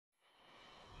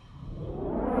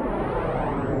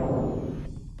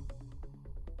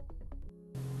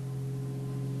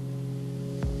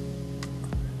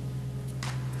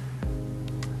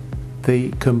the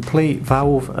complete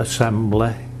valve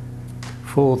assembly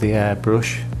for the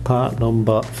airbrush, part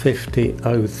number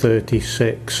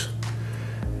 50036,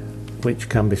 which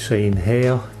can be seen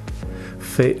here,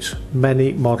 fits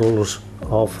many models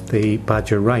of the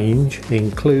Badger range,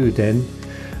 including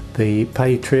the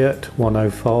Patriot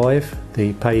 105,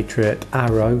 the Patriot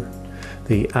Arrow,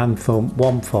 the Anthem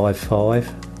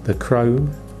 155, the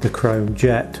Chrome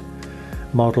Jet,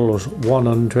 models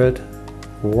 100,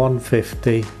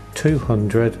 150,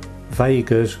 200,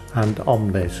 Vegas and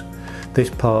Omnis. This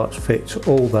part fits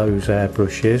all those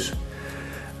airbrushes,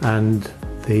 and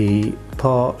the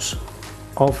parts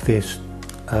of this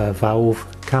valve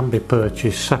can be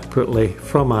purchased separately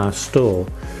from our store.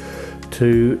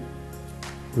 To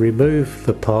remove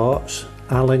the parts,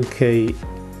 Allen key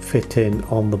fitting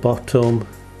on the bottom,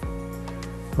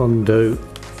 undo,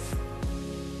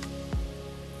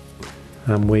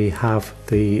 and we have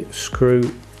the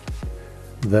screw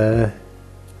there,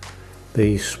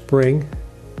 the spring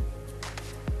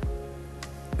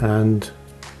and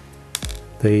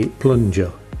the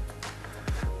plunger.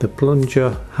 The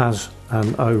plunger has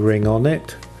an O-ring on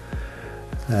it,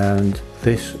 and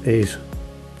this is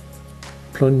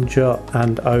plunger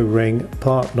and O-ring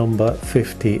part number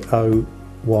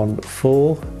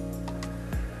 50014.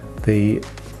 The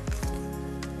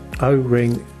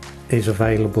O-ring is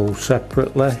available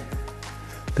separately.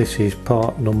 This is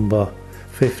part number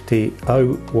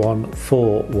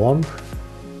 50141.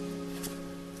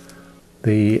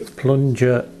 The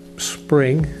plunger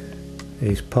spring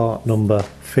is part number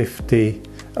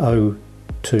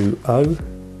 50020,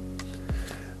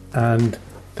 and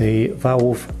the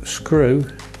valve screw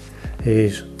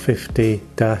is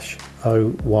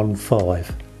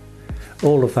 50-015.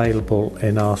 All available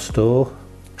in our store.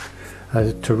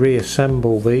 To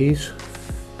reassemble these,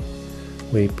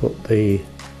 we put the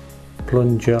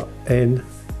plunger in,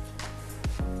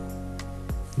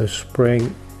 the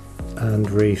spring, and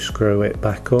re-screw it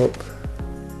back up.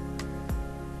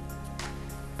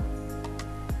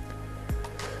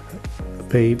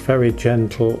 Be very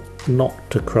gentle not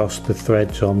to cross the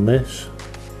threads on this,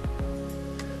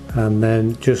 and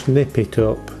then just nip it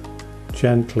up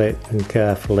gently and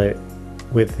carefully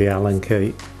with the Allen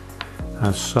key,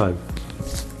 as so.